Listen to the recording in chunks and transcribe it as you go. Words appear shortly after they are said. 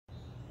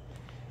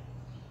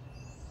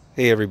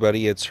Hey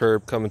everybody, it's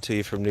Herb coming to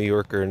you from New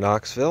Yorker in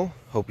Knoxville.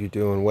 Hope you're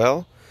doing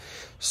well.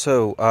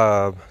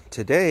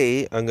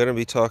 Today I'm going to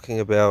be talking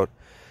about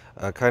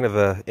kind of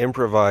a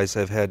improvise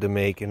I've had to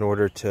make in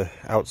order to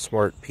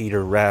outsmart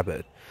Peter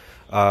Rabbit.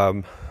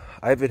 Um,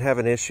 I've been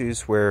having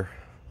issues where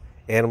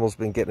animals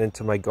been getting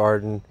into my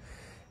garden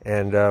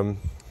and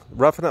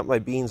roughing up my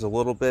beans a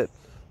little bit,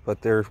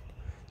 but they're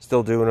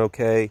still doing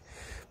okay.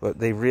 But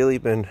they've really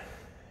been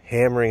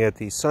hammering at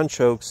these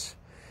sunchokes.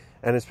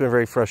 And it's been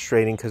very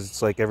frustrating because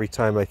it's like every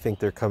time I think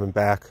they're coming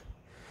back,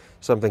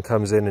 something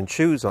comes in and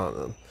chews on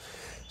them.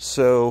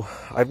 So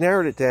I've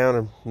narrowed it down.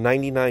 I'm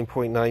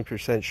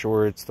 99.9%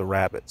 sure it's the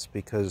rabbits,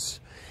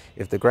 because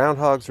if the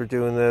groundhogs were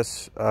doing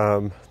this,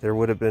 there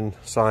would have been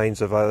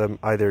signs of them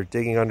either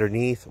digging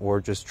underneath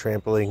or just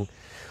trampling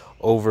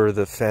over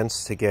the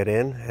fence to get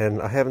in. And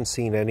I haven't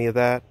seen any of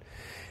that.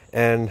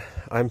 And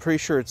I'm pretty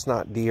sure it's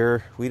not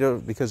deer.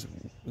 Because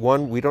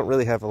one, we don't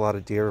really have a lot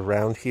of deer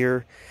around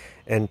here.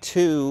 And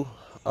two,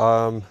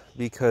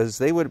 because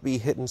they would be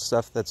hitting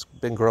stuff that's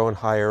been growing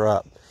higher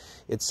up.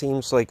 It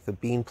seems like the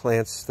bean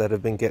plants that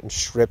have been getting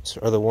stripped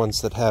are the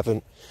ones that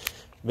haven't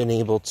been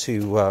able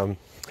to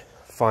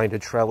find a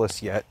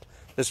trellis yet.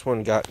 This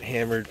one got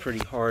hammered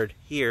pretty hard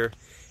here,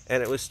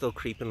 and it was still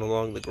creeping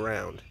along the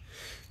ground.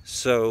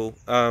 So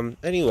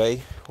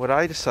anyway, what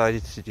I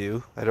decided to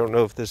do, I don't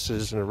know if this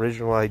is an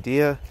original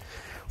idea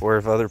or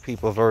if other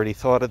people have already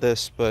thought of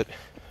this, but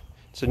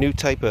it's a new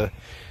type of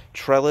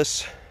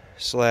trellis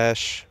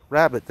 /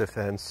 rabbit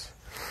defense.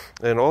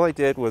 And all I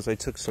did was I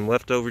took some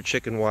leftover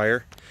chicken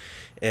wire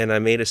and I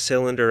made a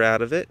cylinder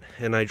out of it,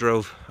 and I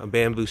drove a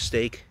bamboo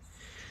stake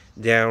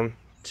down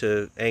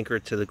to anchor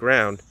it to the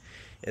ground.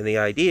 And the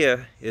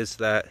idea is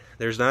that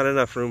there's not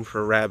enough room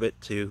for a rabbit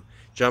to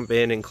jump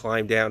in and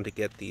climb down to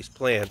get these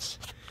plants.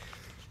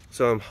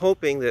 So I'm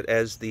hoping that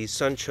as these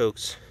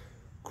sunchokes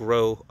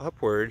grow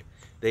upward,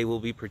 they will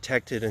be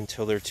protected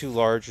until they're too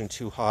large and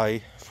too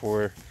high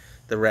for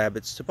the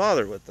rabbits to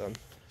bother with them.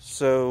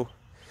 So,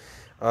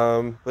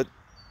 but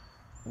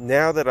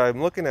now that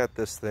I'm looking at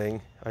this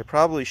thing, I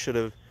probably should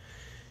have,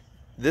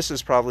 this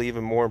is probably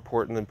even more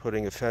important than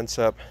putting a fence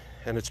up,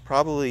 and it's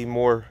probably a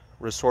more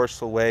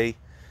resourceful way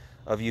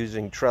of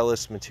using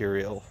trellis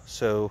material.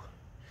 So,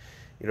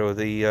 you know,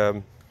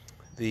 the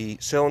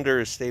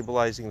cylinder is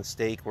stabilizing the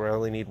stake where I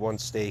only need one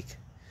stake,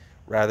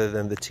 rather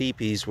than the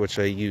teepees, which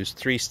I use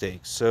 3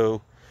 stakes.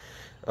 So,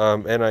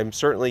 and I'm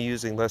certainly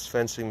using less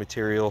fencing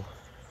material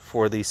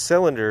for these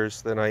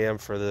cylinders than I am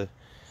for the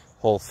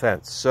whole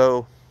fence.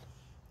 So,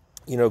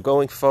 you know,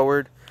 going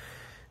forward,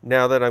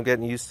 now that I'm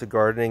getting used to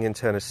gardening in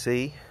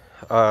Tennessee,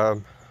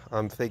 I'm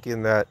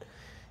thinking that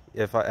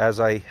as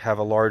I have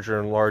a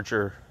larger and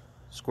larger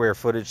square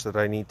footage that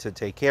I need to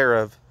take care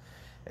of,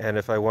 and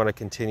if I want to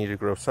continue to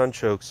grow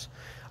sunchokes,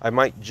 I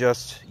might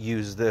just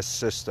use this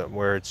system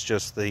where it's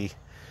just the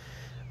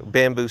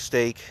bamboo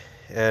stake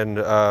and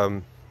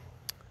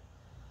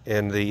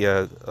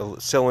the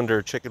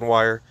cylinder chicken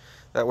wire.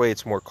 That way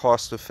it's more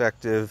cost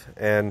effective,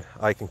 and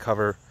I can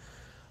cover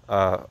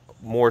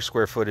more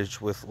square footage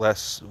with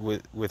less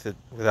with it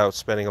without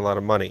spending a lot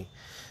of money.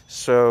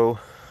 So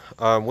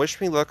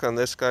wish me luck on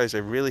this, guys. I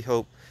really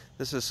hope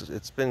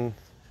it's been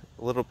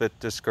a little bit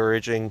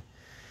discouraging.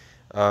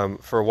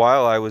 For a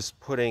while I was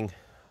putting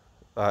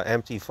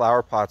empty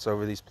flower pots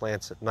over these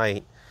plants at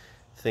night,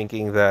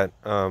 thinking that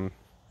the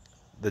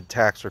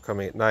attacks were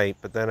coming at night,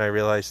 but then I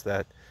realized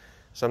that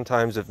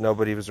sometimes if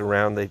nobody was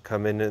around, they'd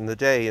come in the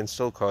day and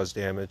still cause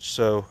damage.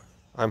 So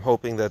I'm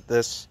hoping that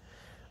this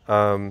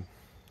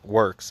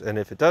works. And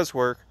if it does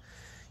work,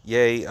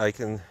 yay, I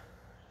can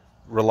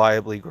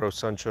reliably grow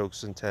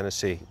sunchokes in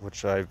Tennessee,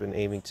 which I've been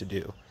aiming to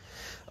do.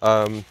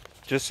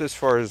 Just as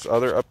far as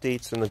other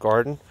updates in the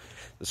garden,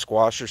 the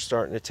squash are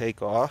starting to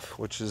take off,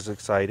 which is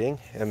exciting.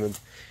 And the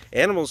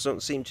animals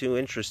don't seem too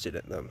interested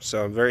in them.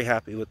 So I'm very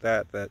happy with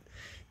that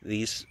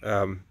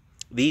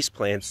these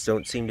plants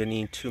don't seem to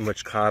need too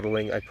much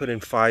coddling. I put in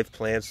 5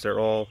 plants. They're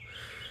all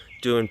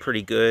doing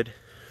pretty good.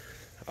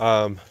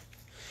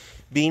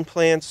 Bean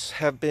plants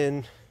have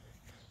been,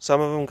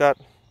 some of them got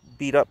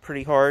beat up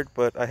pretty hard,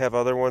 but I have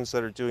other ones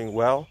that are doing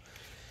well.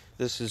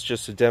 This is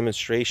just a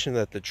demonstration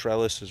that the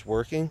trellis is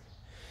working.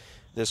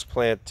 This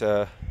plant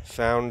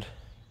found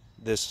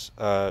this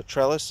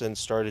trellis and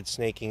started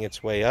snaking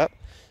its way up,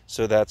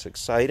 so that's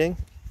exciting.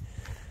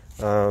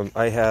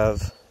 I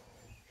have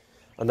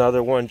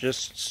another one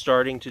just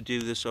starting to do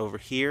this over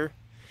here,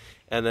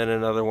 and then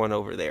another one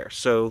over there.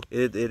 So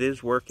it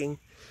is working.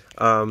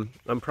 I'm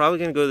probably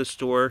going to go to the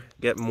store,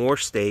 get more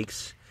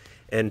stakes,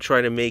 and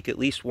try to make at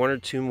least 1 or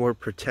 2 more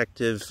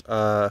protective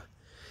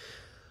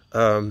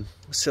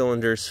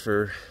cylinders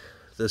for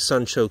the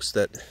sunchokes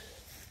that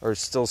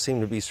still seem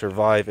to be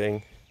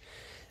surviving.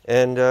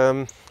 And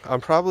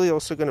I'm probably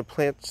also going to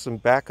plant some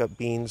backup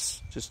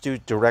beans, just do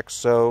direct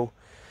sow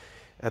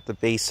at the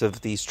base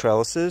of these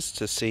trellises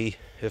to see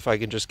if I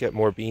can just get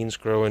more beans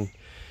growing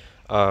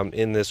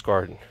in this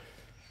garden.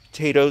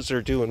 Potatoes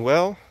are doing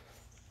well.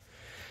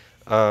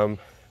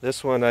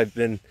 This one I've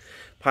been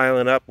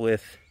piling up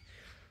with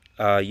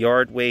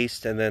yard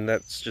waste, and then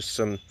that's just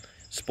some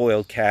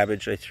spoiled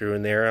cabbage I threw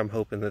in there. I'm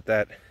hoping that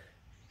that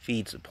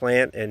feeds the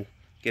plant and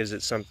gives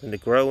it something to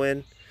grow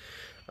in.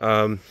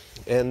 And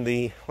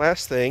the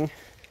last thing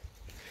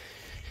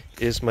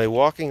is my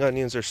walking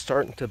onions are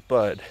starting to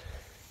bud.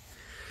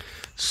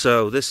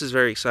 So this is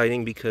very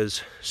exciting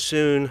because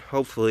soon,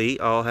 hopefully,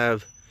 I'll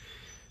have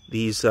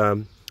these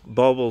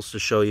bulbils to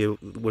show you,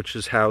 which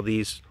is how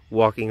these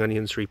walking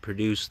onions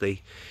reproduce.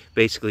 They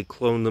basically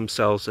clone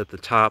themselves at the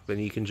top,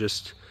 and you can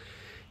just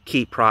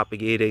keep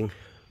propagating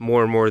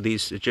more and more of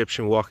these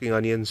Egyptian walking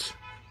onions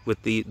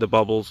with the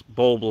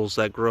bulbils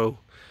that grow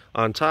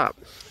on top.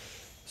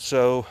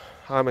 So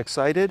I'm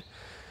excited.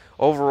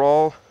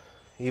 Overall,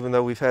 even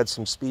though we've had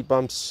some speed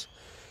bumps,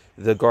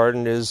 the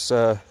garden is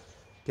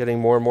getting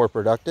more and more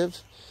productive,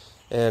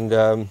 and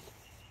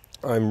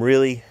I'm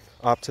really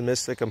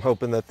optimistic. I'm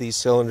hoping that these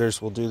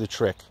cylinders will do the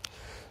trick.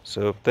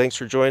 So thanks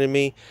for joining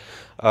me.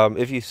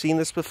 If you've seen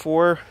this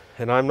before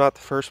and I'm not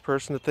the first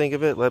person to think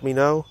of it, let me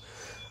know.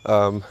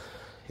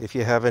 If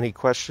you have any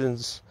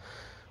questions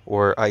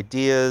or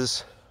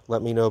ideas,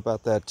 let me know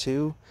about that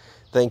too.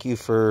 Thank you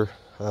for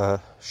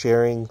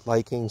sharing,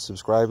 liking,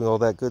 subscribing, all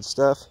that good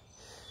stuff,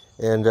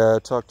 and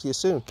talk to you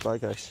soon. Bye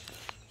guys.